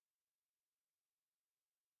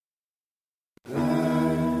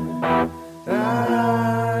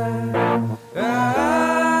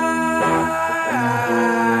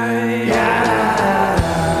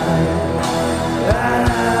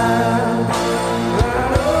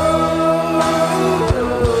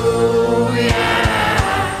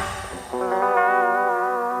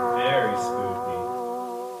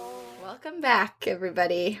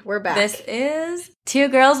everybody. We're back. This is Two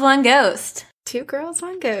Girls, One Ghost. Two Girls,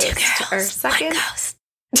 One Ghost. Two Girls, Our second. One Ghost.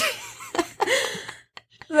 Is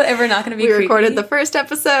that ever not going to be We creepy? recorded the first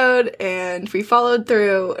episode, and we followed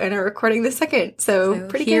through and are recording the second. So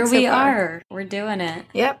pretty here good so we far. are. We're doing it.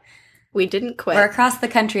 Yep. We didn't quit. We're across the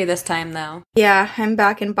country this time, though. Yeah, I'm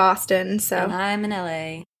back in Boston, so. And I'm in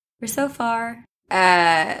LA. We're so far.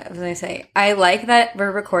 I was going to say, I like that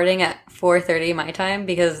we're recording at 4:30 my time,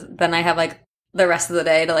 because then I have, like, the rest of the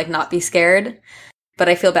day to, like, not be scared. But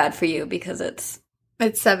I feel bad for you because it's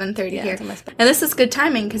 7:30 here. it's almost bad. And this is good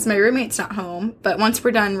timing because my roommate's not home. But once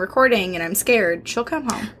we're done recording and I'm scared, she'll come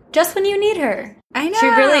home. Just when you need her. I know. She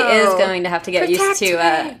really is going to have to get used to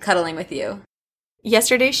Protect me. cuddling with you.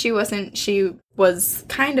 Yesterday she wasn't. She was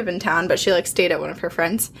kind of in town, but she, like, stayed at one of her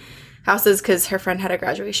friends' houses because her friend had a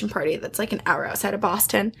graduation party that's, like, an hour outside of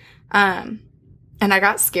Boston. And I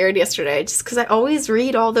got scared yesterday just because I always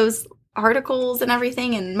read all those articles and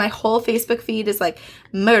everything, and my whole Facebook feed is like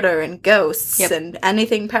murder and ghosts and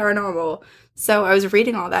anything paranormal. So I was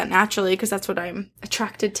reading all that naturally because that's what I'm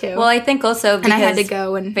attracted to. Well, I think also because I had to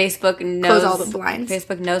go and Facebook knows close all the blinds.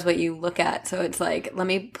 Facebook knows what you look at, so it's like, let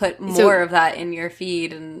me put more of that in your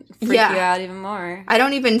feed and freak you out even more. I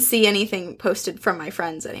don't even see anything posted from my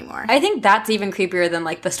friends anymore. I think that's even creepier than,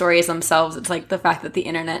 like, the stories themselves. It's like the fact that the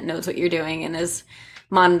internet knows what you're doing and is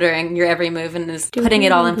monitoring your every move and is putting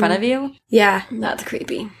it all in front of you. Yeah. That's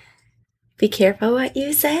creepy. Be careful what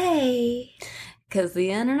you say. Because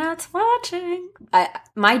the internet's watching.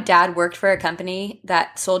 My dad worked for a company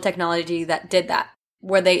that sold technology that did that,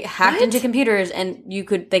 where they hacked into computers and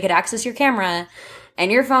they could access your camera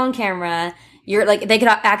and your phone camera. They could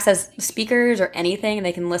access speakers or anything, and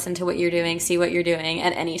they can listen to what you're doing, see what you're doing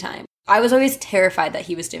at any time. I was always terrified that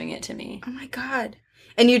he was doing it to me. Oh my God.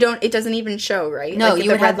 And it doesn't even show, right? No, like,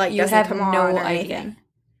 you the red light doesn't have come no on or idea. anything.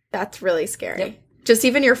 That's really scary. Yep. Just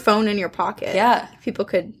even your phone in your pocket. Yeah. People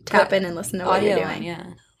could tap in and listen to what you're doing. Line, yeah.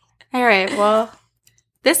 All right. Well,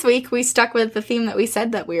 this week we stuck with the theme that we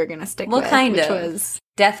said that we were going to stick with. Which was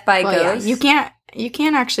death by ghost. Yeah, you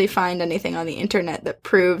can't actually find anything on the internet that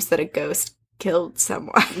proves that a ghost killed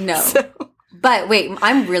someone. No. So. But wait,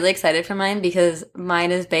 I'm really excited for mine because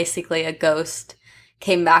mine is basically a ghost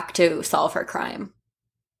came back to solve her crime.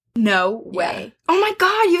 No way. Yeah. Oh my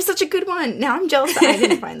God, you have such a good one. Now I'm jealous that I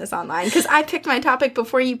didn't find this online because I picked my topic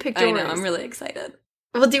before you picked yours. I know, I'm really excited.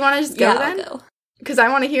 Well, do you want to just go then? I'll go. Because I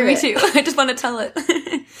want to hear it. Me too. I just want to tell it.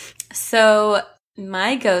 So,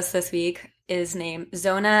 my ghost this week is named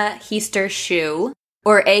Zona Heaster Shue,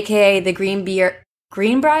 or AKA the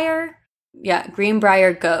Greenbrier? Yeah,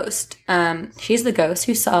 Greenbrier ghost. She's the ghost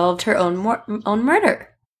who solved her own murder.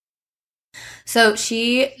 So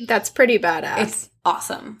that's pretty badass. It's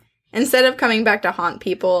awesome. Instead of coming back to haunt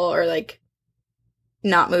people or, like,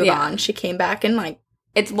 not move on, she came back and, like,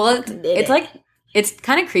 it's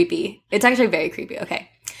kind of creepy. It's actually very creepy. Okay.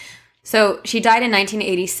 So she died in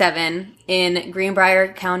 1987 in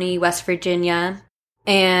Greenbrier County, West Virginia,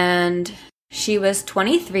 and she was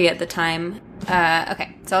 23 at the time.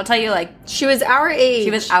 Okay, so I'll tell you, like, she was our age.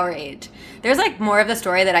 She was our age. There's, like, more of the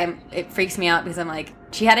story that it freaks me out because I'm like,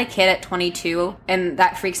 she had a kid at 22, and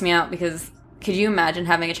that freaks me out because could you imagine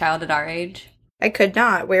having a child at our age? I could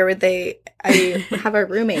not. Where would I have a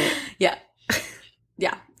roommate. Yeah.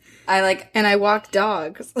 Yeah. And I walk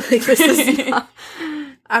dogs. Like, this is not,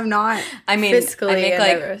 I'm not fiscally I make,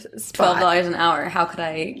 like, $12 an hour. How could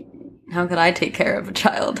I take care of a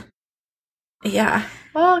child? Yeah.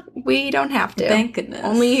 Well, we don't have to. Thank goodness.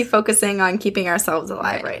 Only focusing on keeping ourselves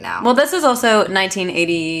alive right now. Well, this is also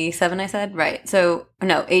 1987, I said? Right. So,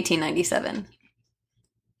 no, 1897.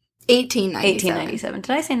 1897.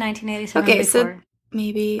 Did I say 1987 okay, before? So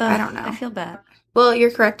maybe, I don't know. I feel bad. Well,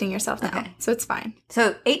 you're correcting yourself now, okay. So it's fine. So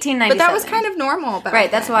 1897. But that was kind of normal back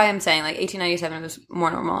right, then. that's why I'm saying, like, 1897 was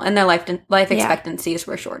more normal, and their life expectancies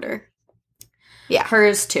were shorter. Yeah.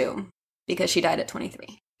 Hers, too, because she died at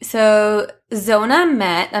 23. So Zona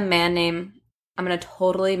met a man named, I'm going to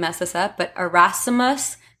totally mess this up, but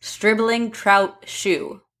Erasmus Stribling Trout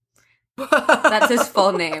Shue. That's his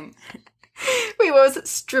full name. Wait, what was it?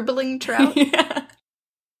 Stribling Trout? Yeah.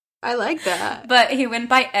 I like that. But he went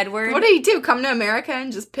by Edward. What did he do? Come to America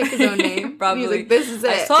and just pick his own name? Probably. He was like, this is it.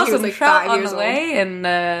 I saw he some was like trout 5 on years the way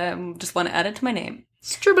and just want to add it to my name.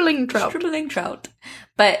 Stribling Trout. Stribling Trout.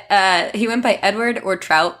 But he went by Edward or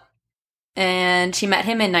Trout. And she met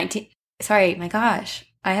him in sorry, my gosh.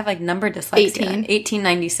 I have, like, number dyslexia.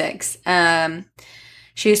 1896.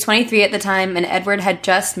 She was 23 at the time, and Edward had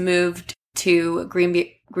just moved to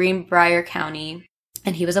Greenbrier County,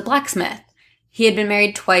 and he was a blacksmith. He had been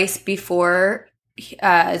married twice before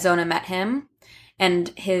Zona met him,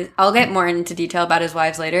 And I'll get more into detail about his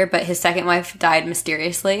wives later, but his second wife died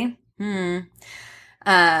mysteriously. And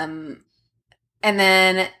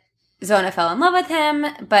then Zona fell in love with him,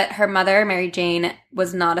 but her mother, Mary Jane,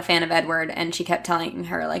 was not a fan of Edward, and she kept telling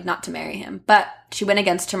her, like, not to marry him. But she went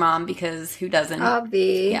against her mom because who doesn't?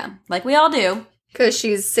 Obvi. Yeah, like we all do. Because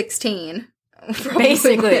she's 16.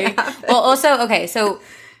 Basically. Well, also, okay, so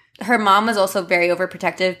her mom was also very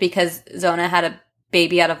overprotective because Zona had a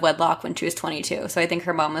baby out of wedlock when she was 22. So I think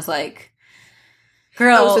her mom was like,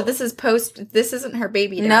 girl. Oh, so this isn't her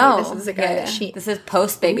baby daddy. No. This is a guy that this is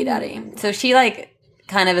post-baby daddy. So she, like,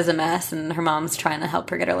 kind of is a mess, and her mom's trying to help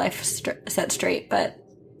her get her life set straight, but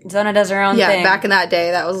Zona does her own thing. Yeah, back in that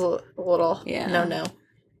day, that was a little no.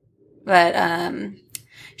 But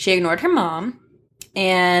she ignored her mom,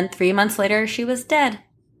 and 3 months later, she was dead.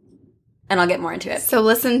 And I'll get more into it. So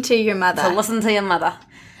listen to your mother.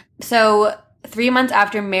 So 3 months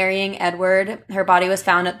after marrying Edward, her body was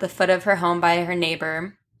found at the foot of her home by her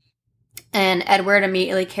neighbor, and Edward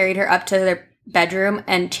immediately carried her up to their bedroom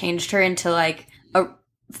and changed her into, like, a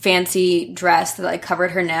fancy dress that, like,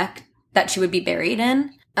 covered her neck that she would be buried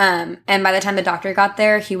in. And by the time the doctor got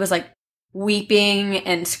there, he was, like, weeping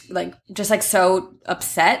and, like, just, like, so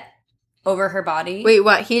upset over her body. Wait,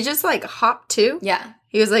 what? He just, like, hopped too? Yeah.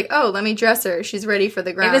 He was like, oh, let me dress her. She's ready for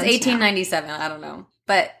the ground. It was 1897. I don't know.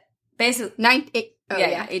 But basically...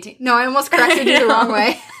 18. No, I almost corrected you the wrong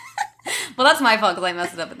way. Well, that's my fault because I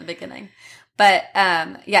messed it up in the beginning. But,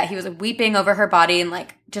 yeah, he was, like, weeping over her body and,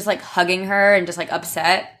 like, just, like, hugging her and just, like,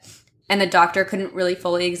 upset. And the doctor couldn't really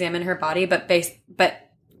fully examine her body, but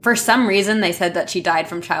for some reason they said that she died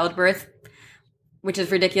from childbirth, which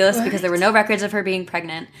is ridiculous because there were no records of her being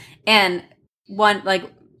pregnant. And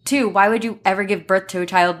two, why would you ever give birth to a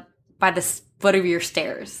child by the foot of your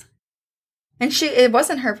stairs? And it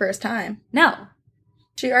wasn't her first time. No.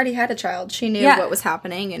 She already had a child. She knew what was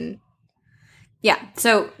happening and... Yeah,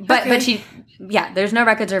 so, but she, there's no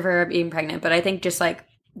records of her being pregnant, but I think just, like,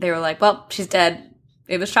 they were like, well, she's dead.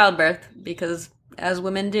 It was childbirth, because, as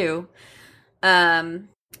women do.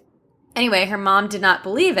 Anyway, her mom did not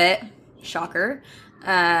believe it. Shocker.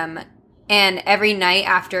 And every night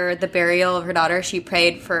after the burial of her daughter, she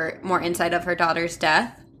prayed for more insight of her daughter's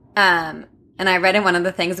death. And I read in one of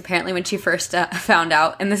the things, apparently, when she first found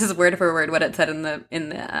out, and this is word for word what it said in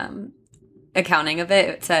the accounting of it.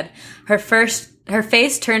 It said, her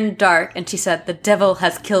face turned dark, and she said, the devil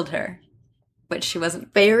has killed her. Which she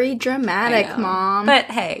wasn't. Very dramatic, Mom. But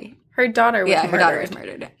hey. Her daughter was murdered. Her daughter was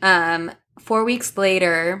murdered. 4 weeks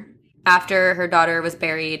later, after her daughter was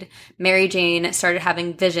buried, Mary Jane started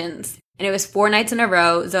having visions. And it was 4 nights in a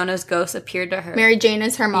row, Zona's ghost appeared to her. Mary Jane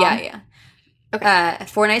is her mom? Yeah. Okay.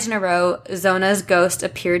 4 nights in a row, Zona's ghost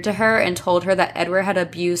appeared to her and told her that Edward had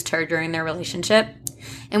abused her during their relationship.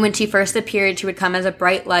 And when she first appeared, she would come as a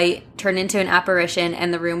bright light, turn into an apparition,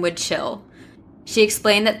 and the room would chill. She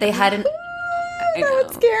explained that they had an... That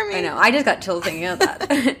would scare me. I know. I just got chills thinking of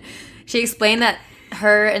that. She explained that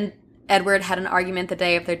her and Edward had an argument the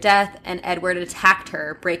day of their death, and Edward attacked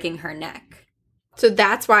her, breaking her neck. So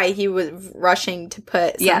that's why he was rushing to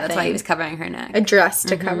put something... Yeah, that's why he was covering her neck. A dress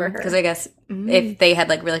to cover her. Because I guess if they had,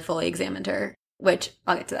 like, really fully examined her, which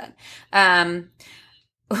I'll get to that.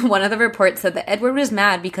 One of the reports said that Edward was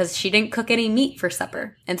mad because she didn't cook any meat for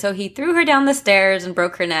supper. And so he threw her down the stairs and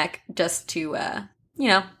broke her neck just to,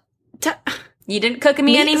 you didn't cook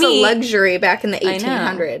me any meat. Meat was a luxury back in the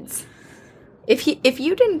 1800s. If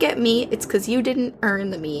you didn't get meat, it's because you didn't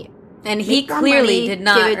earn the meat. And he clearly did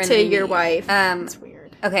not give it to your wife. That's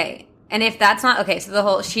weird. Okay. And if that's not... Okay,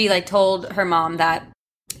 so she, like, told her mom that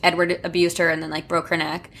Edward abused her and then, like, broke her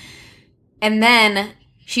neck. And then...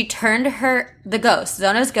 She turned the ghost,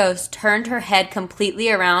 Zona's ghost, turned her head completely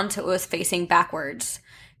around so it was facing backwards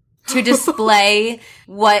to display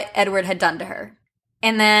what Edward had done to her.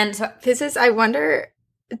 And then... I wonder,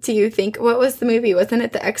 do you think, what was the movie? Wasn't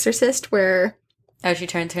it The Exorcist where... Oh, she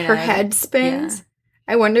turns her head spins? Yeah.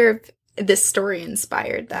 I wonder if this story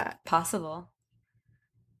inspired that. Possible.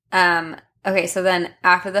 Okay, so then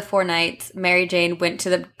after the 4 nights, Mary Jane went to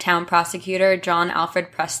the town prosecutor, John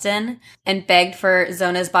Alfred Preston, and begged for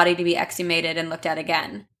Zona's body to be exhumated and looked at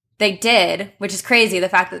again. They did, which is crazy, the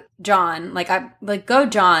fact that John, go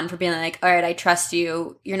John for being like, all right, I trust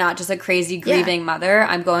you. You're not just a crazy grieving mother.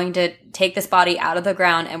 I'm going to take this body out of the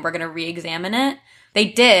ground and we're going to re-examine it. They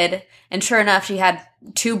did, and sure enough, she had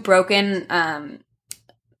 2 broken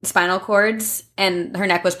spinal cords and her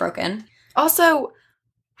neck was broken. Also...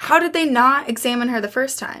 How did they not examine her the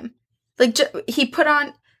first time? Like,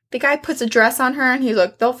 the guy puts a dress on her and he's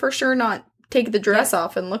like, they'll for sure not take the dress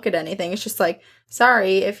off and look at anything. It's just like,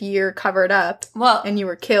 sorry if you're covered up and you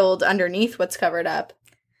were killed underneath what's covered up.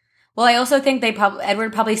 Well, I also think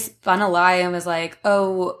Edward probably spun a lie and was like,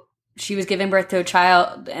 oh, she was giving birth to a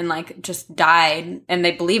child and, like, just died. And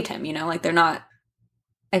they believed him, you know? Like, they're not...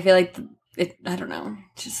 I feel like... I don't know.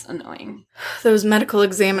 It's just annoying. Those medical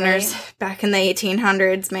examiners back in the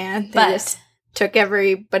 1800s, man. They just took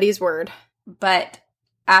everybody's word. But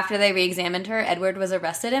after they re-examined her, Edward was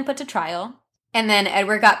arrested and put to trial. And then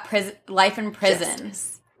Edward got life in prison.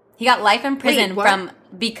 Justice. He got life in prison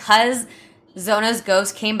because Zona's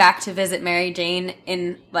ghost came back to visit Mary Jane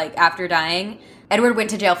after dying. Edward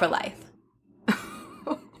went to jail for life.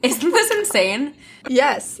 Isn't this insane?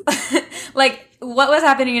 Yes. What was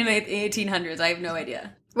happening in the 1800s? I have no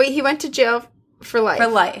idea. Wait, he went to jail for life? For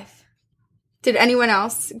life. Did anyone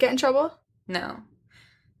else get in trouble? No.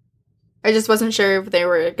 I just wasn't sure if they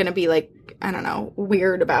were going to be, I don't know,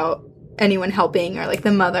 weird about anyone helping or,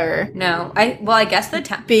 the mother. No. I guess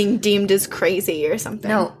the being deemed as crazy or something.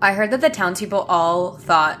 No, I heard that the townspeople all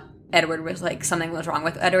thought Edward was, something was wrong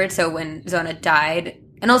with Edward, so when Zona died...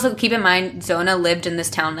 And also, keep in mind, Zona lived in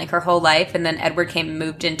this town, her whole life, and then Edward came and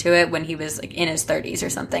moved into it when he was, in his 30s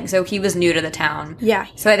or something. So he was new to the town. Yeah.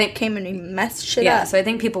 So I think... Came and he messed shit up. Yeah, so I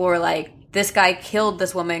think people were like, this guy killed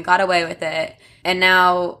this woman, got away with it, and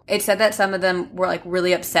now it said that some of them were,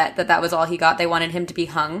 really upset that was all he got. They wanted him to be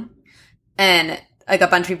hung. And, a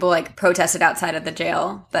bunch of people, protested outside of the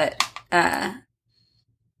jail. But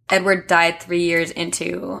Edward died 3 years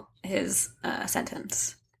into his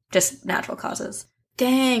sentence. Just natural causes.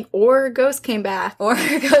 Dang, or a ghost came back. Killed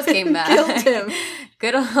him.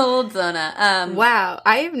 Good old Zona. Wow,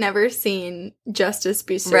 I have never seen justice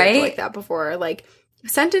be served like that before.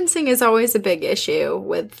 Sentencing is always a big issue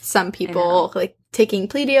with some people, taking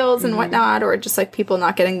plea deals and whatnot, or just, people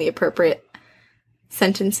not getting the appropriate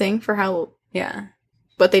sentencing for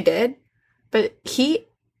what they did. But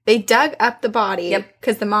they dug up the body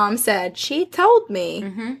because the mom said, she told me.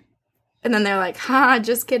 Mm-hmm. And then they're like,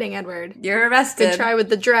 just kidding, Edward. You're arrested. Good try with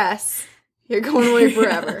the dress. You're going away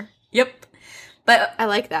forever. Yep. But I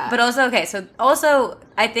like that. But also,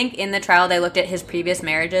 I think in the trial they looked at his previous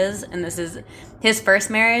marriages, and this is his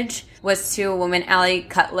first marriage was to a woman, Allie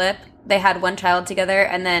Cutlip. They had one child together,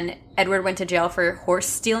 and then Edward went to jail for horse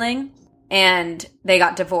stealing, and they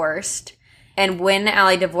got divorced. And when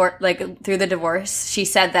Allie divorced, through the divorce, she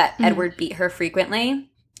said that Edward beat her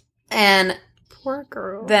frequently. And... Poor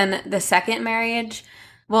girl. Then the second marriage,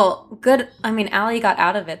 Allie got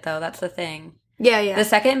out of it, though. That's the thing. Yeah. The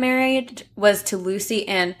second marriage was to Lucy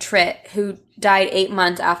Ann Tritt, who died 8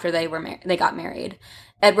 months after they got married.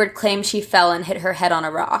 Edward claimed she fell and hit her head on a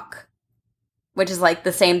rock, which is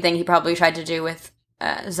the same thing he probably tried to do with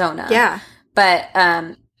Zona. Yeah. But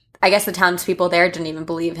I guess the townspeople there didn't even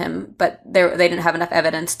believe him, but they didn't have enough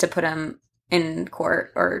evidence to put him in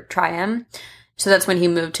court or try him. So that's when he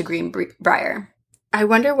moved to Greenbrier. I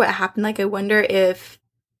wonder what happened. I wonder if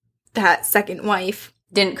that second wife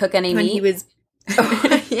didn't cook any meat. He was,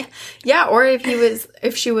 yeah, or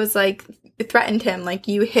if she was threatened him,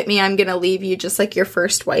 you hit me, I'm gonna leave you, just like your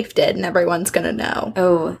first wife did, and everyone's gonna know.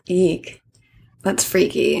 Oh, eek, that's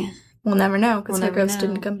freaky. We'll never know because her ghost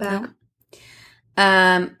didn't come back.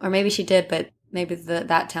 No. Or maybe she did, but maybe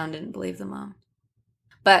that town didn't believe the mom.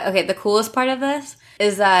 But okay, the coolest part of this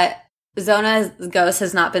is that Zona's ghost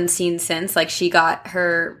has not been seen since. She got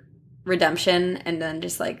her redemption and then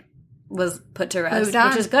just, was put to rest,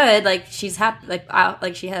 which is good. She's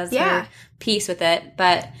happy, she has her peace with it.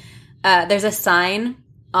 But there's a sign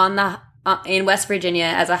in West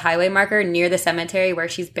Virginia as a highway marker near the cemetery where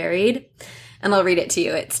she's buried. And I'll read it to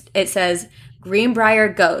you. It says, Greenbrier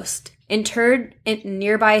Ghost. Interred in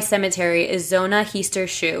nearby cemetery is Zona Heaster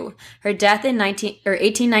Shue. Her death in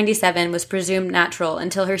 1897 was presumed natural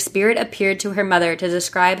until her spirit appeared to her mother to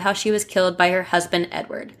describe how she was killed by her husband,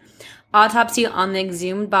 Edward. Autopsy on the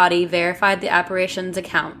exhumed body verified the apparition's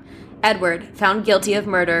account. Edward, found guilty of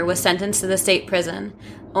murder, was sentenced to the state prison.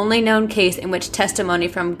 Only known case in which testimony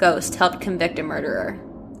from ghost helped convict a murderer.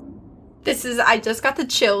 I just got the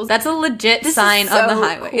chills. That's a legit sign on the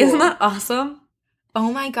highway. Cool. Isn't that awesome?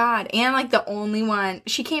 Oh my God. And the only one,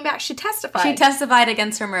 she came back, she testified. She testified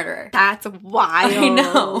against her murderer. That's wild. I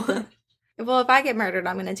know. Well, if I get murdered,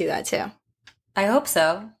 I'm going to do that too. I hope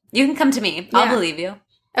so. You can come to me. I'll believe you.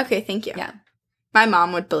 Okay, thank you. Yeah. My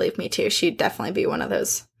mom would believe me too. She'd definitely be one of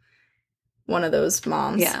those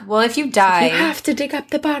moms. Yeah. Well, if you die... You have to dig up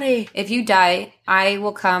the body. If you die, I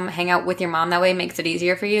will come hang out with your mom. That way it makes it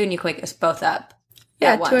easier for you and you can wake us both up.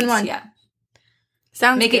 Yeah, 2 in 1. Yeah.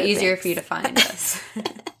 Sounds Make good, it easier thanks. for you to find us.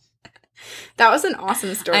 That was an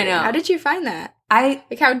awesome story. I know. How did you find that?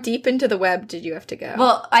 Like, how deep into the web did you have to go?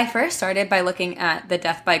 Well, I first started by looking at the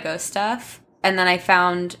death by ghost stuff. And then I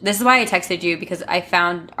found, this is why I texted you, because I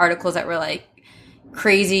found articles that were like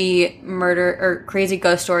crazy murder or crazy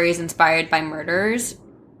ghost stories inspired by murders.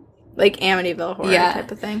 Like Amityville Horror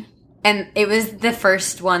type of thing. And it was the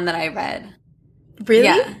first one that I read. Really?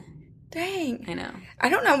 Yeah. Dang. I know. I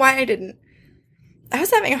don't know why I didn't. I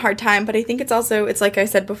was having a hard time, but I think it's also, it's like I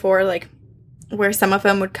said before, like, where some of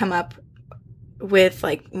them would come up with,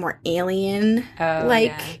 like, more alien,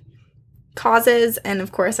 causes. And,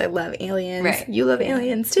 of course, I love aliens. Right. You love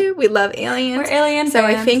aliens, too. We love aliens. We're alien So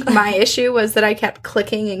fans. I think my issue was that I kept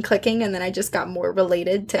clicking, and then I just got more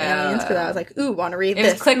related to aliens, because I was like, ooh, want to read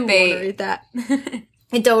this. It was clickbait. Want to read that.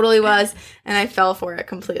 It totally was. And I fell for it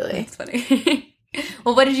completely. That's funny.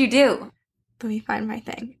 Well, what did you do? Let me find my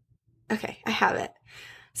thing. Okay, I have it.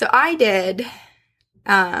 So I did,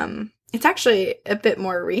 it's actually a bit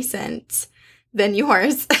more recent than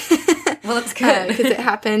yours. Well, it's good. Because it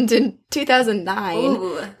happened in 2009.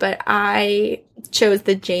 Ooh. But I chose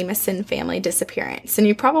the Jamison family disappearance. And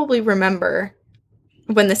you probably remember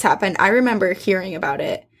when this happened. I remember hearing about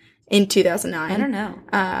it in 2009. I don't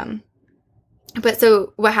know. But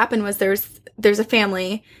so what happened was there's a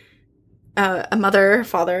family, a mother,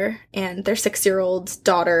 father, and their 6-year-old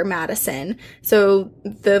daughter, Madison. So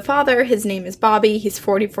the father, his name is Bobby. He's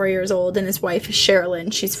 44 years old, and his wife is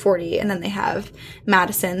Sherilyn. She's 40. And then they have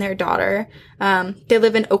Madison, their daughter. They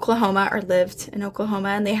live in Oklahoma, or lived in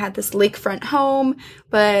Oklahoma, and they had this lakefront home,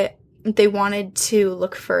 but they wanted to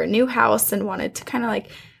look for a new house and wanted to kind of like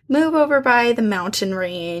move over by the mountain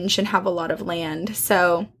range and have a lot of land.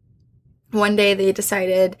 So one day they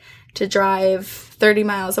decided to drive 30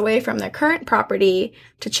 miles away from their current property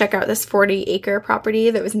to check out this 40-acre property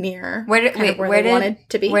that was near where they wanted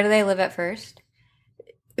to be. Where do they live at first?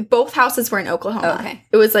 Both houses were in Oklahoma. Oh, okay.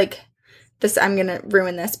 It was like this. I'm gonna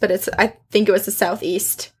ruin this, but I think it was the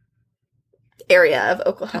southeast area of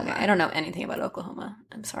Oklahoma. Okay, I don't know anything about Oklahoma.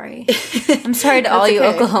 I'm sorry. I'm sorry to all you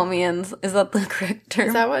Oklahomians. Is that the correct term?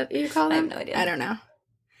 Is that what you call them? I have no idea. I don't know.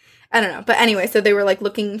 But anyway, so they were like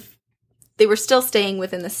looking. They were still staying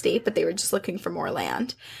within the state, but they were just looking for more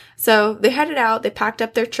land. So they headed out, they packed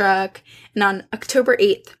up their truck, and on October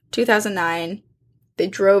 8th, 2009, they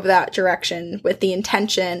drove that direction with the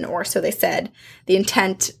intention, or so they said, the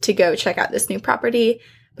intent to go check out this new property,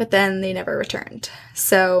 but then they never returned.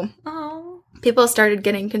 So people started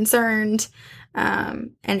getting concerned,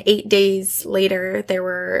 and 8 days later, there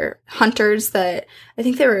were hunters that, I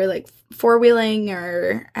think they were like four-wheeling,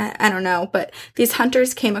 or I don't know, but these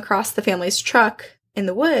hunters came across the family's truck in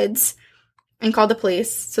the woods and called the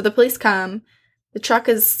police. So the police come. The truck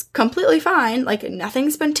is completely fine. Like,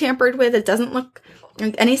 nothing's been tampered with. It doesn't look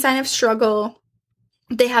like any sign of struggle.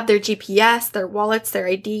 They have their GPS, their wallets, their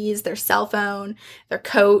IDs, their cell phone, their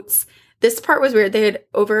coats. This part was weird. They had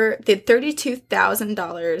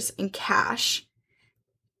 $32,000 in cash.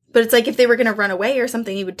 But it's like if they were going to run away or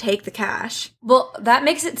something, you would take the cash. Well, that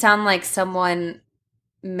makes it sound like someone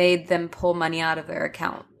made them pull money out of their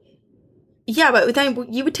account. Yeah, but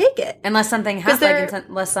then you would take it. Unless something happened,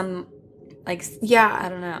 unless some, like, yeah. I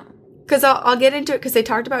don't know. Because I'll get into it, because they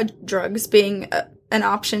talked about drugs being an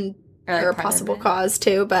option or a possible cause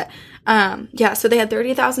too. But yeah, so they had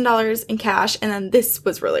 $30,000 in cash, and then this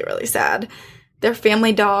was really, really sad. Their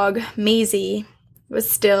family dog, Maisie,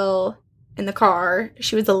 was still in the car.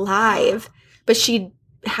 She was alive, but she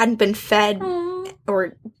hadn't been fed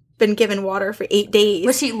or been given water for 8 days.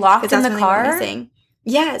 Was she locked in the car?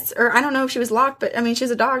 Yes, or I don't know if she was locked, but I mean,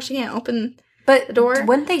 she's a dog. She can't open the door.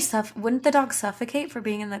 Wouldn't the dog suffocate for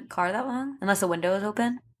being in the car that long, unless the window is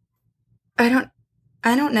open? I don't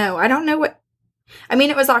know. I don't know what. I mean,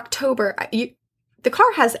 it was October. The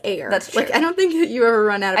car has air. That's true. Like, I don't think you ever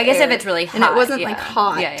run out of air. I guess if it's really hot. And it wasn't like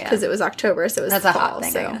hot because it was October, so it was fall. That's a hot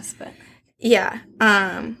thing, I guess. But. Yeah.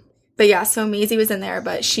 But yeah, so Maisie was in there,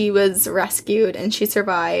 but she was rescued and she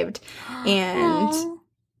survived. And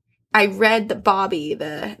I read that Bobby,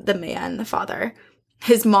 the man, the father,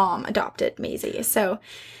 his mom adopted Maisie. So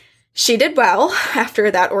she did well after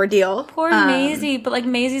that ordeal. Poor Maisie, but like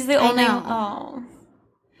Maisie's the only. Oh.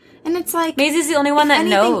 And it's like Maisie's the only one that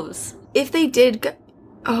knows. If they did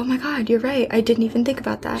oh my god, you're right. I didn't even think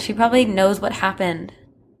about that. She probably knows what happened.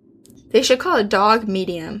 They should call a dog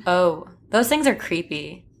medium. Oh, those things are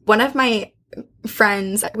creepy. One of my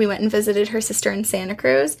friends, we went and visited her sister in Santa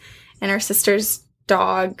Cruz, and her sister's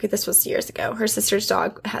dog, this was years ago, her sister's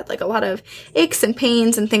dog had like a lot of aches and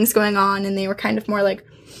pains and things going on, and they were kind of more like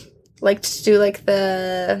to do like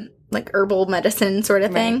the like herbal medicine sort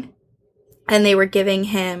of thing. Right. And they were giving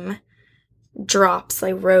him drops,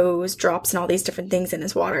 like rose drops and all these different things in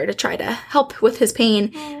his water to try to help with his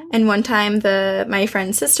pain. Aww. And one time my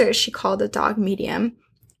friend's sister, she called a dog medium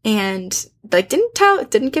and like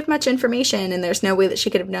didn't give much information, and there's no way that she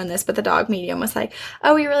could have known this, but the dog medium was like,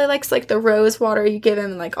 oh, he really likes like the rose water you give him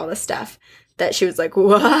and like all this stuff that she was like,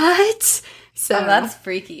 what? So that's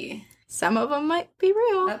freaky. Some of them might be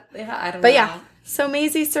real. Yeah, I don't know. But yeah, so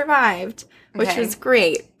Maisie survived, which was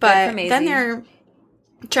great. But then they're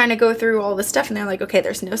trying to go through all the stuff, and they're like, okay,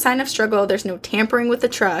 there's no sign of struggle. There's no tampering with the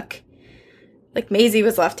truck. Like, Maisie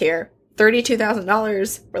was left here.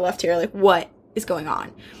 $32,000 were left here. Like, what is going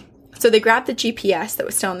on? So they grabbed the GPS that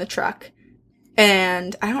was still in the truck.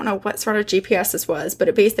 And I don't know what sort of GPS this was, but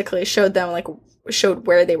it basically showed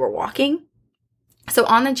where they were walking. So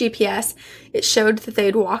on the GPS, it showed that they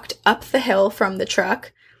had walked up the hill from the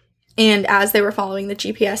truck. And as they were following the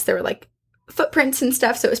GPS, there were like footprints and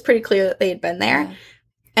stuff. So it was pretty clear that they had been there. Yeah.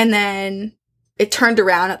 And then it turned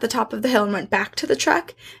around at the top of the hill and went back to the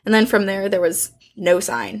truck. And then from there was no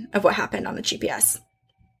sign of what happened on the GPS.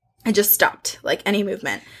 It just stopped, like any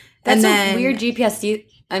movement. That's a weird GPS.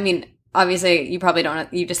 I mean, obviously, you probably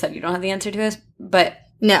don't. You just said you don't have the answer to this, but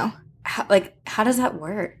no. How does that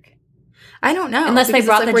work? I don't know. Unless they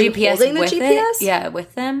brought the GPS with GPS? it. Yeah,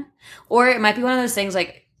 with them. Or it might be one of those things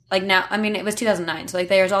like now, I mean, it was 2009, so like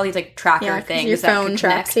there's all these like tracker things your that phone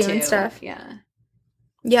tracks you and stuff. Yeah.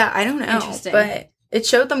 Yeah, I don't know. Interesting. But it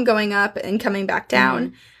showed them going up and coming back down.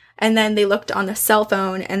 Mm-hmm. And then they looked on the cell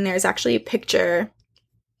phone, and there's actually a picture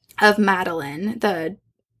of Madeline.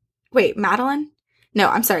 Madeline? No,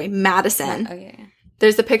 I'm sorry, Madison. Okay.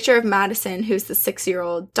 There's a picture of Madison, who's the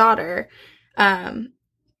 6-year-old daughter,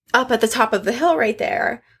 up at the top of the hill right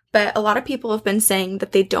there. But a lot of people have been saying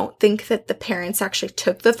that they don't think that the parents actually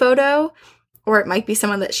took the photo, or it might be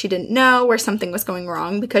someone that she didn't know or something was going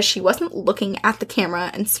wrong, because she wasn't looking at the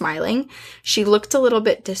camera and smiling. She looked a little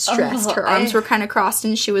bit distressed. Her arms were kind of crossed,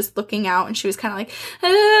 and she was looking out, and she was kind of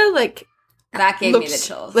like, that gave me the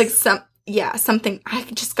chills. Like something. I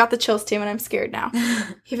just got the chills too, and I'm scared now.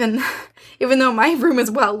 even though my room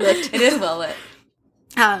is well lit. It is well lit.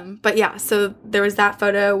 But yeah, so there was that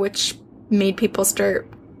photo, which made people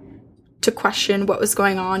start to question what was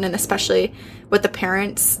going on, and especially with the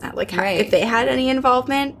parents, like if they had any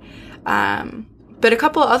involvement. But a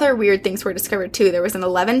couple other weird things were discovered too. There was an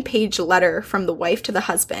 11-page letter from the wife to the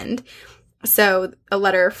husband. So a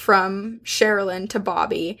letter from Sherilyn to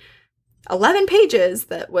Bobby, 11 pages,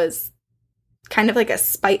 that was kind of like a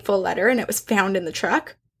spiteful letter, and it was found in the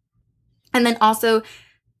truck. And then also,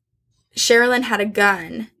 Sherilyn had a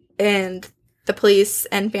gun, and the police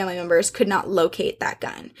and family members could not locate that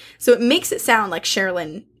gun. So it makes it sound like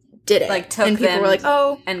Sherilyn did it. Like took and people them were like,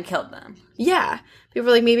 oh. and killed them. Yeah. People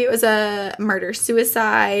were like, maybe it was a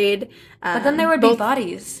murder-suicide. But then there would be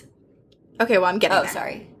bodies. Okay, well, I'm getting there. Oh,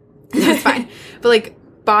 sorry. That's fine. But like,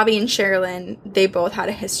 Bobby and Sherilyn, they both had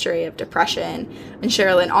a history of depression. And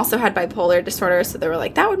Sherilyn also had bipolar disorder, so they were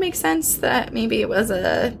like, that would make sense that maybe it was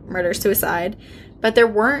a murder-suicide. But there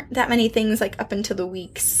weren't that many things like up until the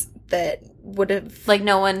weeks that would have...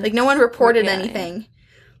 no one reported anything.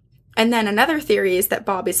 And then another theory is that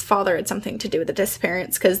Bobby's father had something to do with the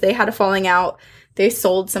disappearance, because they had a falling out. They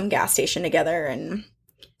sold some gas station together, and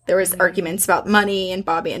there was arguments about money, and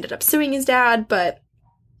Bobby ended up suing his dad, but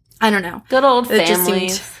I don't know. Good old family. It just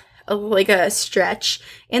seemed like a stretch.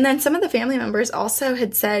 And then some of the family members also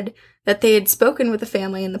had said that they had spoken with the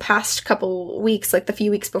family in the past couple weeks, like the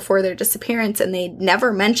few weeks before their disappearance, and they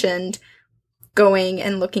never mentioned going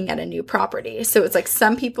and looking at a new property. So it's like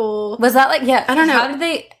some people... Was that like, yeah. I don't know.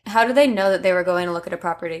 How did they know that they were going to look at a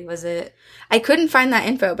property? Was it... I couldn't find that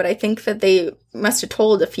info, but I think that they must have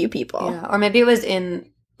told a few people. Yeah, or maybe it was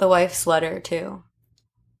in the wife's letter too.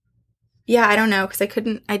 Yeah, I don't know, because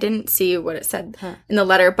I didn't see what it said in the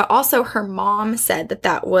letter. But also her mom said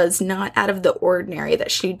that was not out of the ordinary,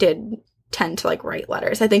 that she did tend to like write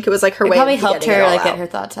letters. I think it was like her way of getting it all out. Probably helped her get her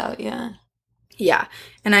thoughts out, yeah. Yeah.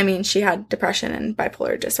 And I mean, she had depression and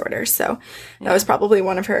bipolar disorder, so that was probably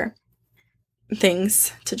one of her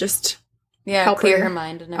things to just help clear her her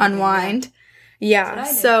mind and unwind. Yeah.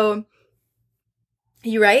 So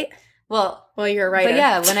you right? Well, you're right. But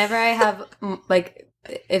yeah, whenever I have like,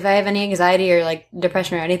 if I have any anxiety or like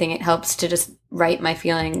depression or anything, it helps to just write my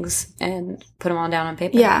feelings and put them all down on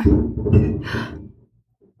paper. Yeah.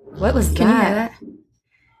 What was Can you hear that?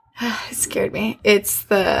 It scared me. It's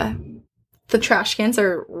the trash cans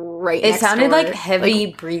are right next door. It sounded like heavy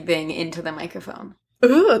breathing into the microphone.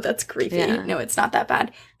 Ooh, that's creepy. Yeah. No, it's not that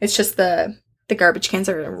bad. It's just the garbage cans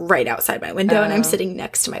are right outside my window, and I'm sitting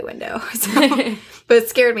next to my window. So. But it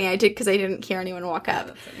scared me. I did, because I didn't hear anyone walk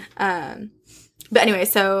up. But anyway,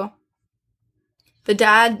 so The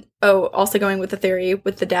dad, also going with the theory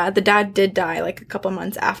with the dad did die like a couple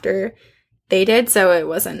months after they did, so it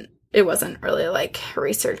wasn't really like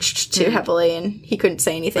researched too heavily, and he couldn't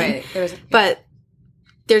say anything. Right. But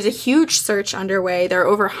there's a huge search underway. There are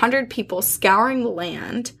over 100 people scouring the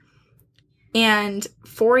land, and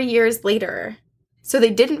 4 years later, so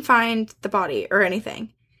they didn't find the body or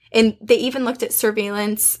anything. And they even looked at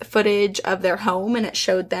surveillance footage of their home, and it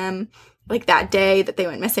showed them, like, that day that they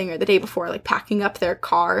went missing or the day before, like, packing up their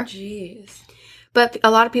car. Jeez. But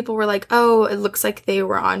a lot of people were like, oh, it looks like they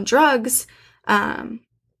were on drugs,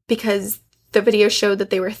 because the video showed that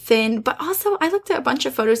they were thin. But also, I looked at a bunch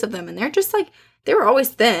of photos of them, and they're just, like, they were always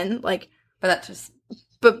thin. Like, but that's just...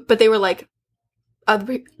 But they were, like,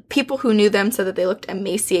 other people who knew them said that they looked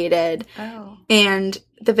emaciated. Oh. And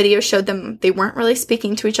the video showed them they weren't really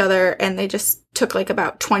speaking to each other, and they just took like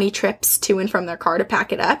about 20 trips to and from their car to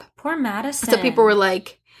pack it up. Poor Madison. So people were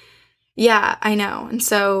like, yeah, I know. And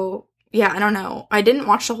so, yeah, I don't know. I didn't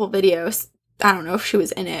watch the whole video. I don't know if she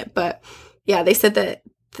was in it, but yeah, they said that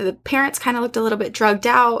the parents kind of looked a little bit drugged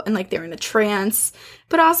out and like they were in a trance.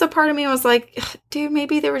 But also part of me was like, dude,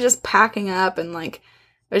 maybe they were just packing up and like,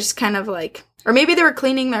 it was just kind of like, or maybe they were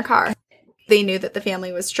cleaning their car. They knew that the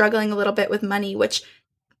family was struggling a little bit with money, which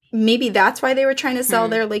maybe that's why they were trying to sell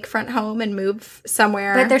their lakefront home and move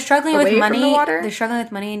somewhere. But they're struggling with money. From the water. They're struggling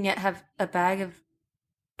with money and yet have a bag of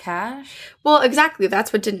cash. Well, exactly.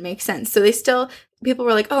 That's what didn't make sense. So people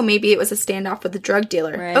were like, oh, maybe it was a standoff with a drug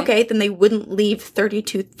dealer. Right. Okay, then they wouldn't leave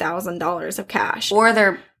 $32,000 of cash. Or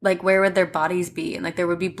where would their bodies be? And like there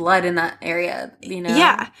would be blood in that area, you know?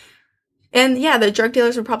 Yeah. And yeah, the drug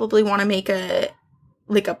dealers would probably want to make a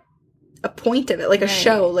point of it, like a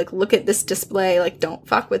show, like, look at this display, like, don't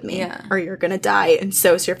fuck with me, or you're gonna die, and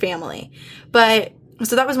so's your family. But,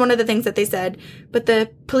 so that was one of the things that they said, but the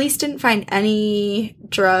police didn't find any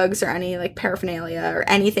drugs or any, like, paraphernalia or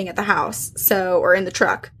anything at the house, or in the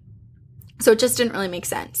truck. So it just didn't really make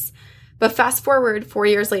sense. But fast forward 4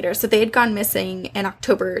 years later, so they had gone missing in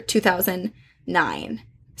October 2009.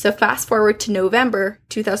 So fast forward to November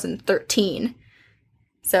 2013.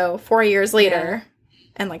 So 4 years later...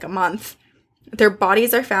 and like a month, their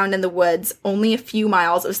bodies are found in the woods only a few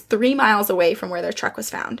miles. It was 3 miles away from where their truck was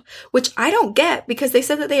found, which I don't get because they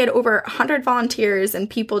said that they had over 100 volunteers and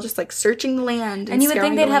people just like searching the land. And you would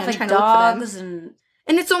think they'd have like dogs and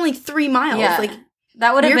it's only 3 miles. Yeah, like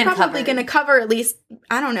that would have been probably going to cover at least,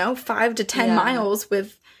 I don't know, 5 to 10 miles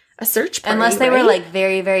with a search party. Unless they were like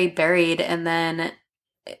very, very buried and then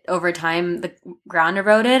over time the ground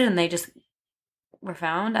eroded and they just were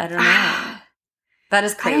found. I don't know. That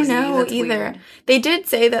is crazy. I don't know That's either. Weird. They did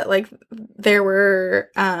say that like there were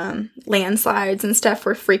landslides and stuff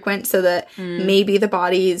were frequent, so that maybe the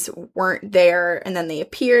bodies weren't there and then they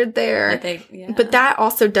appeared there. But that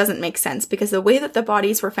also doesn't make sense because the way that the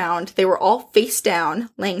bodies were found, they were all face down,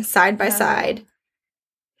 laying side by side.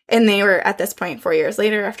 And they were, at this point, 4 years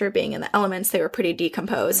later, after being in the elements, they were pretty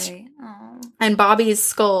decomposed. Right. And Bobby's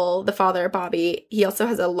skull, the father, Bobby, he also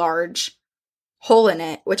has a large hole in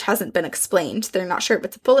it, which hasn't been explained. They're not sure if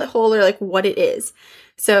it's a bullet hole or like what it is.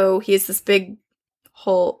 So he has this big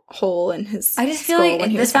hole in his I just feel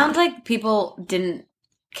like this sounds like people didn't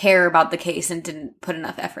care about the case and didn't put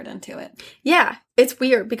enough effort into it. Yeah, it's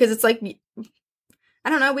weird because it's like, I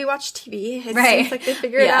don't know, we watch TV. It seems like they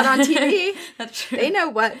figure it out on TV. That's true. They know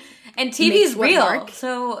what. And TV's real.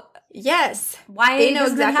 So yes. Why they know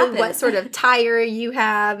exactly what sort of tire you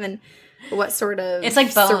have and what sort of it's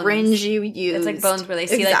like bones. Syringe you use. It's like bones where they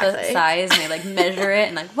see like the size and they like measure it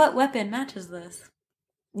and like what weapon matches this.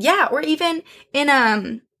 Yeah, or even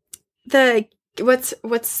in the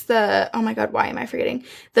what's the oh my god, why am I forgetting?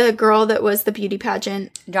 The girl that was the beauty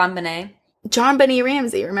pageant. John Bonet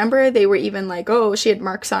Ramsey, remember? They were even like, oh, she had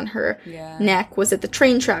marks on her neck. Was it the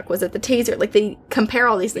train track? Was it the taser? Like they compare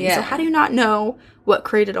all these things. Yeah. So how do you not know what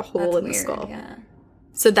created a hole in the skull? Yeah.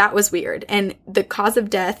 So that was weird. And the cause of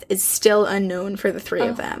death is still unknown for the three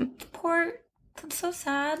of them. Poor. That's so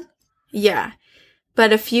sad. Yeah.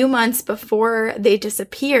 But a few months before they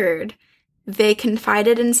disappeared, they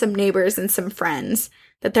confided in some neighbors and some friends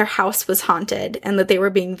that their house was haunted and that they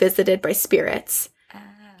were being visited by spirits.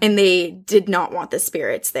 And they did not want the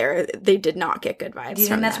spirits there. They did not get good vibes. Do you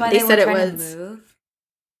think that's why they said were trying to move?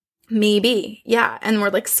 Maybe. Yeah. And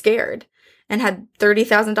were like scared. And had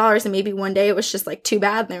 $30,000, and maybe one day it was just, like, too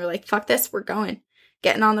bad. And they were like, fuck this, we're going.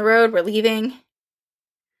 Getting on the road, we're leaving.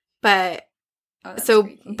 But, so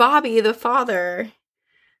creepy. Bobby, the father,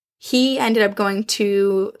 he ended up going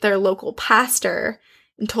to their local pastor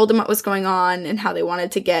and told him what was going on and how they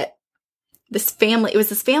wanted to get this family. It was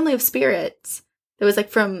this family of spirits. It was, like,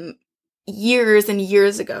 from years and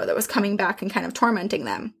years ago that was coming back and kind of tormenting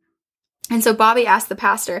them. And so Bobby asked the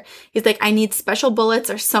pastor, he's like, I need special bullets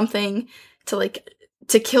or something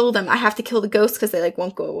to kill them. I have to kill the ghosts because they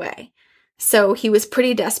won't go away. So he was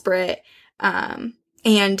pretty desperate.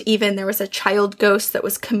 And even there was a child ghost that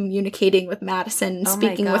was communicating with Madison and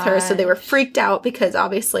speaking with her. So they were freaked out because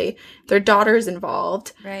obviously their daughter's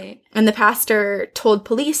involved. Right. And the pastor told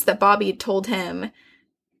police that Bobby told him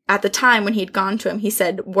at the time when he'd gone to him, he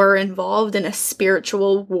said, we're involved in a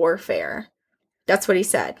spiritual warfare. That's what he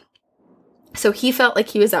said. So he felt like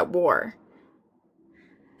he was at war.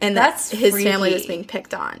 And that's his freaky. family was being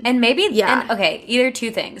picked on. And maybe, either two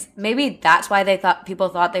things. Maybe that's why people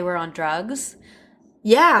thought they were on drugs.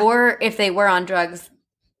 Yeah. Or if they were on drugs,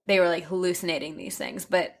 they were hallucinating these things.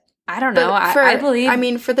 But I don't know. I believe. I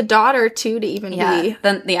mean, for the daughter too to even be.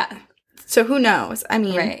 So who knows? I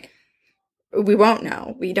mean, right. We won't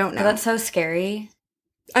know. We don't know. But that's so scary.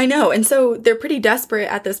 I know. And so they're pretty desperate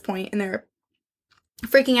at this point, and they're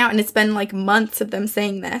freaking out. And it's been months of them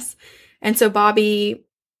saying this. And so Bobby,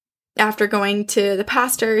 after going to the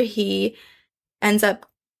pastor, he ends up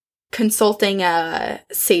consulting a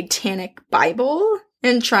satanic Bible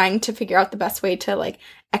and trying to figure out the best way to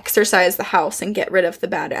exorcise the house and get rid of the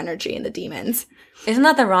bad energy and the demons. Isn't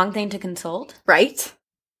that the wrong thing to consult? Right?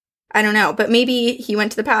 I don't know. But maybe he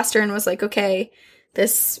went to the pastor and was like, okay,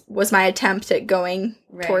 this was my attempt at going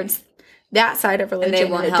towards that side of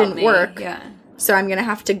religion and it didn't work. Yeah. So I'm going to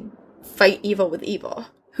have to fight evil with evil.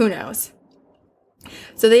 Who knows?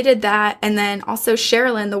 So they did that. And then also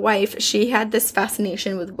Sherilyn, the wife, she had this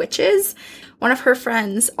fascination with witches. One of her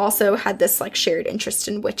friends also had this shared interest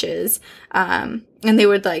in witches. And they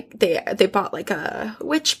would they bought a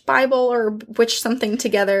witch Bible or witch something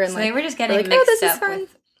together. And so they were just getting mixed up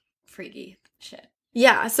with freaky shit.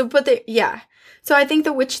 Yeah. So I think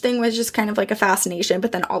the witch thing was just kind of a fascination,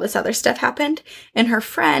 but then all this other stuff happened. And her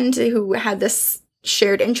friend who had this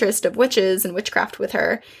shared interest of witches and witchcraft with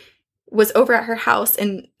her was over at her house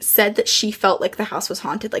and said that she felt like the house was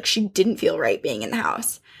haunted. She didn't feel right being in the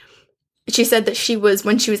house. She said that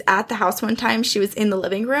when she was at the house one time, she was in the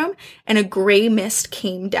living room and a gray mist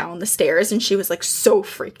came down the stairs and she was so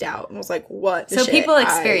freaked out and was like, what the shit? People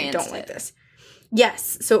experienced I don't like this.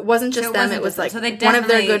 Yes. So it wasn't just them. It was one of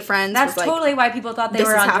their good friends. That's totally why people thought they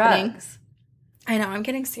were on drugs. I know. I'm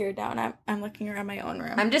getting scared now and I'm looking around my own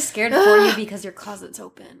room. I'm just scared for you because your closet's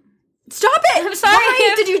open. Stop it! I'm sorry.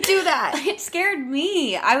 Why did you do that? It scared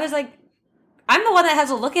me. I was like, I'm the one that has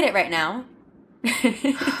to look at it right now.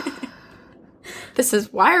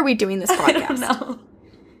 Why are we doing this podcast? I don't know.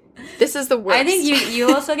 This is the worst. I think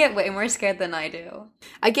you also get way more scared than I do.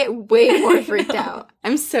 I get way more freaked out.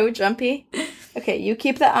 I'm so jumpy. Okay, you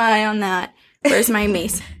keep the eye on that. Where's my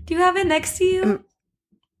mace? Do you have it next to you?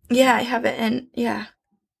 Yeah, I have it in. Yeah.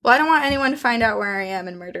 Well, I don't want anyone to find out where I am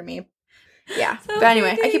and murder me. Yeah. So but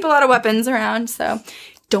anyway, I keep a lot of weapons around, so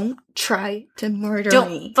don't try to murder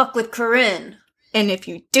me. Don't fuck with Corinne. And if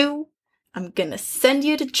you do, I'm gonna send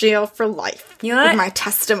you to jail for life. You know what? With my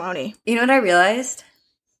testimony. You know what I realized?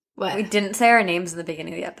 What? We didn't say our names in the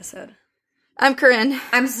beginning of the episode. I'm Corinne.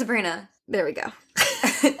 I'm Sabrina. There we go.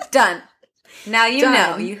 Done. Now you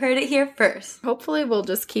know. You heard it here first. Hopefully we'll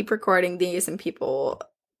just keep recording these and people...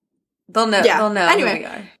 They'll know. Yeah. They'll know anyway, who we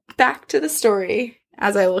are. Back to the story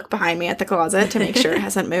as I look behind me at the closet to make sure it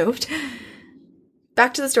hasn't moved.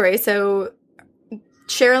 Back to the story. So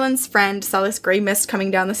Sherilyn's friend saw this gray mist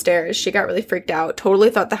coming down the stairs. She got really freaked out. Totally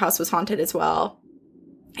thought the house was haunted as well.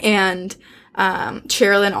 And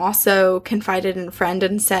Sherilyn also confided in a friend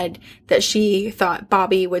and said that she thought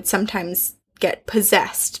Bobby would sometimes get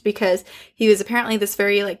possessed because he was apparently this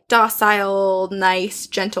very docile, nice,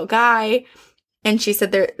 gentle guy. And she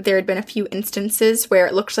said there had been a few instances where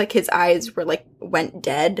it looked like his eyes were went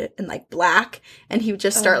dead and black, and he would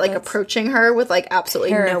just start approaching her with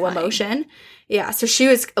absolutely no emotion. Yeah, so she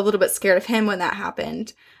was a little bit scared of him when that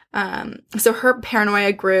happened. So her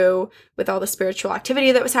paranoia grew with all the spiritual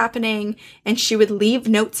activity that was happening, and she would leave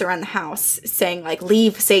notes around the house saying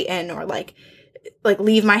leave Satan or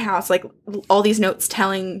leave my house, all these notes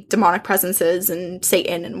telling demonic presences and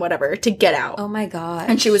Satan and whatever to get out. Oh my God.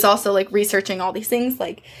 And she was also researching all these things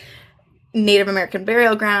Native American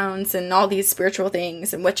burial grounds and all these spiritual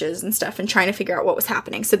things and witches and stuff and trying to figure out what was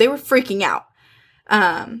happening. So they were freaking out.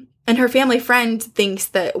 And her family friend thinks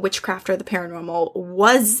that witchcraft or the paranormal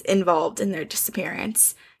was involved in their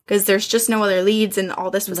disappearance because there's just no other leads and all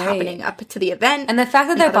this was happening up to the event. And the fact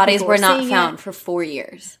that their bodies were not found for 4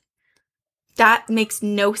 years. That makes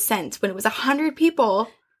no sense when it was 100 people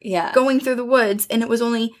going through the woods and it was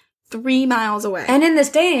only 3 miles away. And in this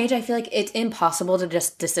day and age, I feel like it's impossible to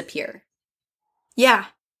just disappear. Yeah.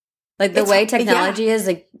 Like, the way technology is,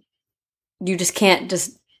 like, you just can't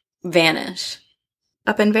just vanish.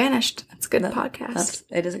 Up and vanished. That's a good podcast.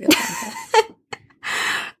 It is a good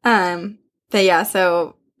podcast. But yeah,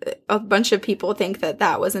 so a bunch of people think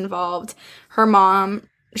that was involved. Her mom,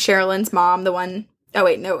 Sherilyn's mom, oh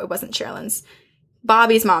wait, no, it wasn't Sherilyn's.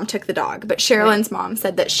 Bobby's mom took the dog, but Sherilyn's mom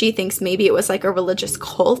said that she thinks maybe it was like a religious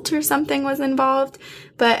cult or something was involved.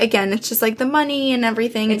 But again, it's just like the money and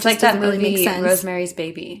everything. It's like that movie, really make sense. Rosemary's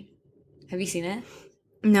Baby. Have you seen it?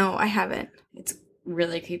 No, I haven't. It's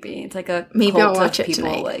really creepy. It's like a maybe cult I'll watch of it people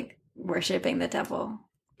tonight. Like worshiping the devil.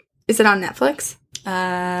 Is it on Netflix?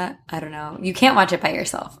 I don't know. You can't watch it by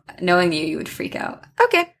yourself. Knowing you would freak out.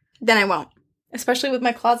 Okay, then I won't. Especially with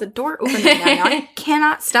my closet door open right now. I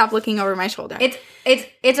cannot stop looking over my shoulder.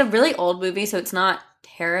 It's a really old movie, so it's not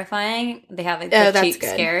terrifying. They have like the cheap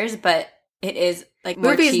scares, but it is like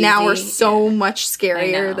more movies cheesy. Now are so much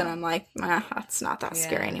scarier than I'm like, that's not that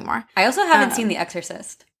scary anymore. I also haven't seen The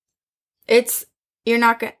Exorcist. You're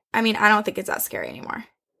not gonna. I mean, I don't think it's that scary anymore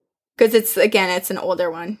because it's an older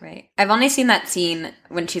one. Right. I've only seen that scene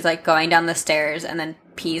when she's like going down the stairs and then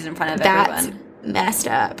pees in front of everyone. Messed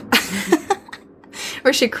up.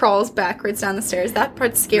 Where she crawls backwards down the stairs. That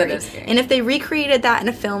part's scary. That is scary. And if they recreated that in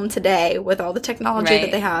a film today with all the technology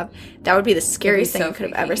that they have, that would be the scariest thing I could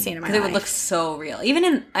have ever seen in my life. Because it would look so real.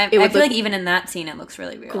 I feel like even in that scene, it looks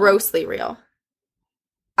really real. Grossly real.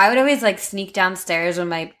 I would always like sneak downstairs when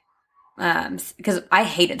my because I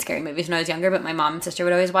hated scary movies when I was younger, but my mom and sister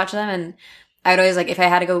would always watch them, and I would always like if I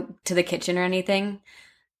had to go to the kitchen or anything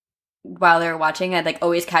while they were watching, I'd like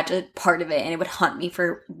always catch a part of it, and it would haunt me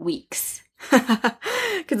for weeks.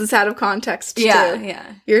 Because it's out of context too.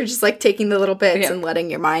 Yeah. You're just like taking the little bits and letting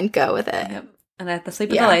your mind go with it. Yep. And I have to sleep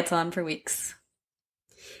with the lights on for weeks.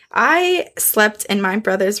 I slept in my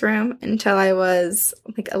brother's room until I was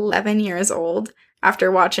like 11 years old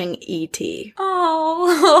after watching E.T.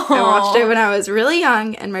 Oh. I watched it when I was really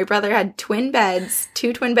young, and my brother had two twin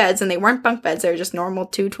beds, and they weren't bunk beds. They were just normal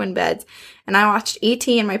 2 twin beds. And I watched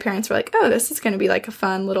E.T., and my parents were like, oh, this is going to be like a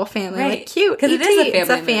fun little family. Right. Like, cute. Because it is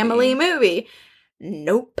a family movie.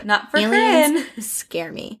 Nope. Not for Corinne.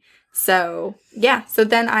 Scare me. So, yeah. So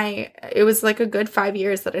then it was like a good 5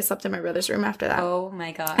 years that I slept in my brother's room after that. Oh,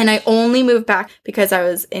 my God. And I only moved back because I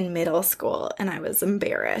was in middle school, and I was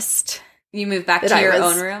embarrassed. You moved back to your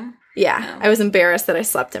own room? Yeah. No. I was embarrassed that I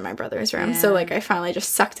slept in my brother's room. Yeah. So, like, I finally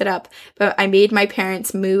just sucked it up. But I made my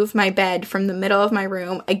parents move my bed from the middle of my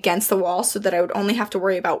room against the wall so that I would only have to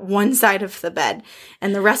worry about one side of the bed.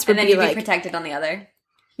 And the rest would be, like... be protected on the other?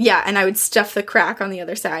 Yeah, and I would stuff the crack on the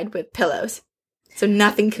other side with pillows. So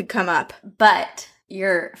nothing could come up. But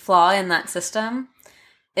your flaw in that system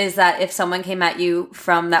is that if someone came at you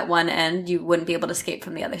from that one end, you wouldn't be able to escape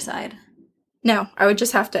from the other side. No, I would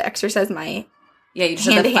just have to exercise my you just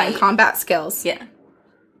hand-to-hand combat skills. Yeah.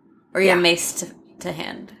 Or your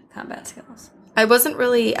mace-to-hand combat skills. I wasn't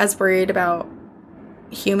really as worried about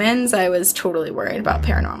humans. I was totally worried about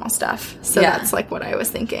paranormal stuff. So that's like what I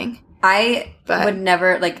was thinking. I would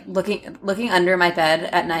never, like, looking under my bed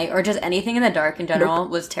at night or just anything in the dark in general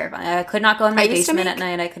was terrifying. I could not go in my basement at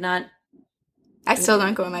night. I could not. I still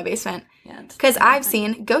don't go in my basement. Yeah. Because I've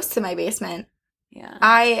seen ghosts in my basement.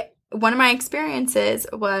 Yeah. One of my experiences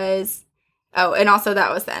was... Oh, and also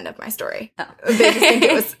that was the end of my story. Oh. They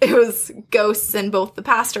just think it was ghosts, and both the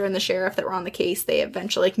pastor and the sheriff that were on the case, they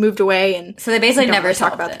eventually moved away, and so they basically never really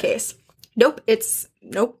talk about the case. Nope.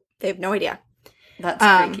 They have no idea.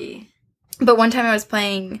 That's freaky. But one time I was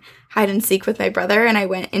playing hide and seek with my brother, and I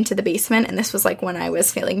went into the basement, and this was like when I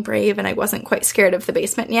was feeling brave and I wasn't quite scared of the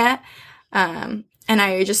basement yet. And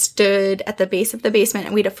I just stood at the base of the basement,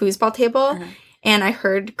 and we had a foosball table, and I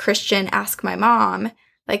heard Christian ask my mom,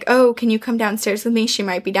 like, oh, can you come downstairs with me? She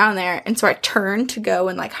might be down there. And so I turned to go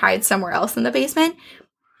and like hide somewhere else in the basement,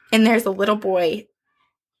 and there's a little boy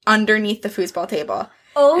underneath the foosball table.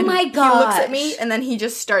 Oh my God. He looks at me, and then he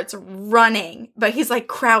just starts running. But he's like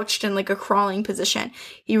crouched in like a crawling position.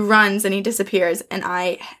 He runs and he disappears, and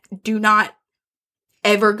I do not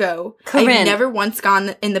ever go. Corinne. I've never once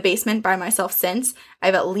gone in the basement by myself since.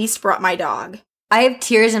 I've at least brought my dog. I have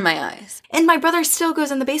tears in my eyes. And my brother still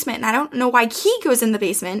goes in the basement, and I don't know why he goes in the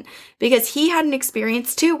basement, because he had an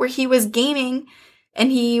experience too where he was gaming,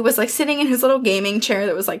 and he was like sitting in his little gaming chair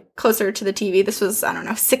that was like closer to the TV. This was,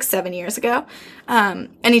 6-7 years ago. And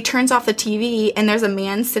he turns off the TV, and there's a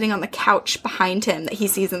man sitting on the couch behind him that he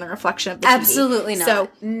sees in the reflection of the TV. Absolutely not. So,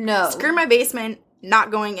 no. Screw my basement,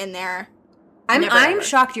 not going in there. I'm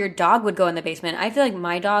shocked your dog would go in the basement. I feel like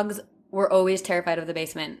my dogs were always terrified of the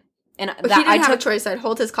basement. And but he didn't have a choice. I'd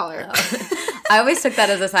hold his collar. I always took that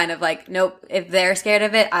as a sign of like, nope, if they're scared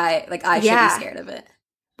of it, I should be scared of it.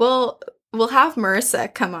 We'll have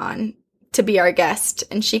Marissa come on to be our guest,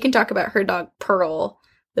 and she can talk about her dog Pearl,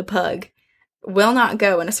 the pug, will not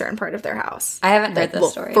go in a certain part of their house. I haven't heard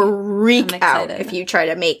this story. Freak out if you try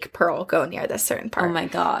to make Pearl go near this certain part. Oh my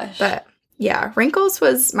gosh. But yeah, Wrinkles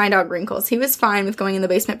was my dog Wrinkles. He was fine with going in the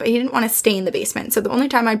basement, but he didn't want to stay in the basement. So the only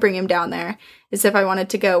time I'd bring him down there is if I wanted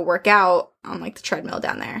to go work out on like the treadmill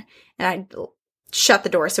down there. And I'd shut the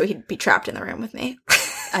door so he'd be trapped in the room with me.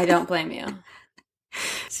 I don't blame you.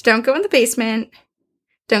 So don't go in the basement.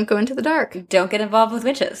 Don't go into the dark. Don't get involved with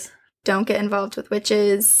witches. Don't get involved with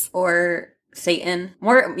witches. Or Satan.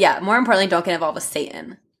 More importantly, don't get involved with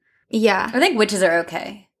Satan. Yeah. I think witches are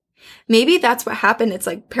okay. Maybe that's what happened. It's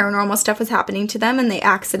like paranormal stuff was happening to them, and they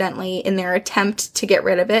accidentally, in their attempt to get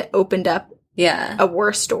rid of it, opened up a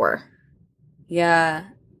worse door. Yeah.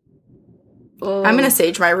 Oh. I'm going to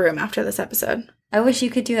sage my room after this episode. I wish you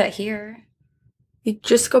could do that here. You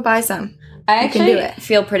just go buy some. I actually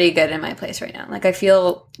feel pretty good in my place right now. Like, I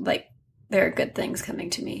feel like there are good things coming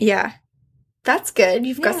to me. Yeah. That's good.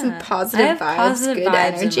 You've got some positive vibes, good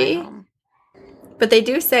energy. But they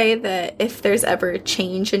do say that if there's ever a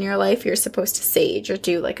change in your life, you're supposed to sage or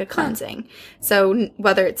do like a cleansing. So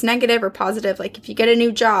whether it's negative or positive, like if you get a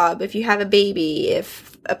new job, if you have a baby,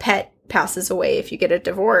 if a pet passes away, if you get a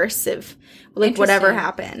divorce, if like whatever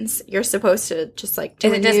happens, you're supposed to just like do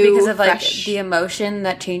Is it just because of like the emotion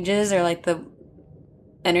that changes or like the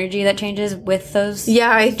energy that changes with those?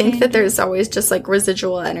 Yeah, I think that there's always just like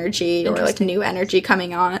residual energy or like new energy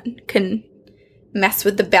coming on can mess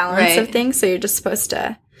with the balance of things, so you're just supposed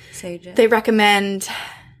to sage it. They recommend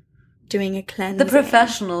doing a cleansing. The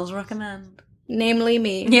professionals recommend. Namely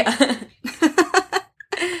me. Yeah.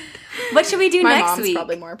 What should we do next My mom's week?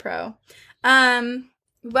 Probably more pro.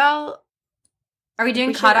 Well, are we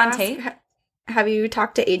doing Caught on Tape? Have you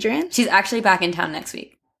talked to Adrienne? She's actually back in town next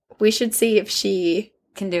week. We should see if she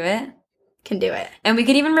can do it. And we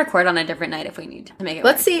could even record on a different night if we need to make it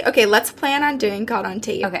Let's see. Okay, let's plan on doing Caught on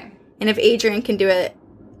Tape. Okay. And if Adrienne can do it,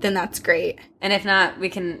 then that's great. And if not, we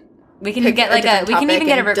can get like we can even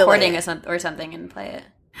get a recording or something and play it.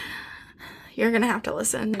 You're going to have to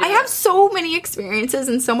listen. I have so many experiences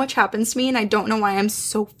and so much happens to me, and I don't know why I'm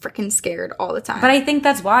so freaking scared all the time. But I think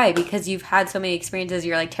that's why, because you've had so many experiences,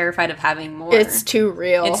 you're like terrified of having more. It's too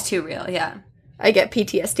real. Yeah. I get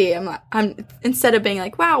PTSD. I'm instead of being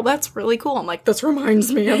like, wow, that's really cool, I'm like, this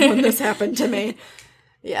reminds me of when this happened to me.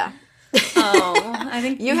 Yeah. Oh, I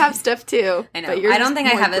think you have stuff too. I know. I don't think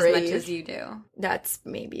I have as much as you do. That's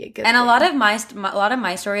maybe a good. And thing. a lot of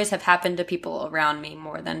my stories have happened to people around me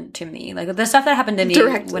more than to me. Like the stuff that happened to me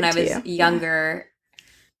when I was younger,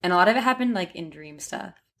 and a lot of it happened like in dream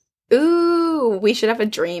stuff. Ooh, we should have a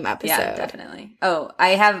dream episode. Yeah, definitely. Oh, I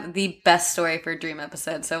have the best story for a dream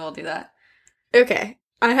episode, so we'll do that. Okay,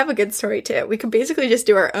 I have a good story too. We could basically just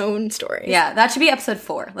do our own stories. Yeah, that should be episode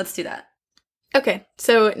 4. Let's do that. Okay,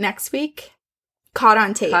 so next week, Caught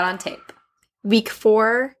on Tape. Caught on Tape. Week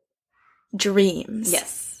 4, Dreams.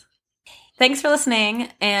 Yes. Thanks for listening,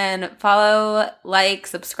 and follow, like,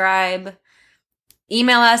 subscribe.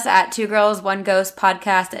 Email us at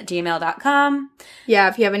twogirlsoneghostpodcast@gmail.com. Yeah,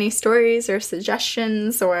 if you have any stories or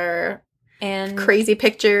suggestions or crazy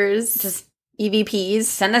pictures, just EVPs.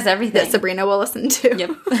 Send us everything. That Sabrina will listen to.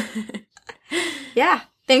 Yep. Yeah,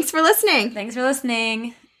 thanks for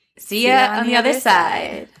listening. See ya on the other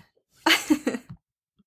side.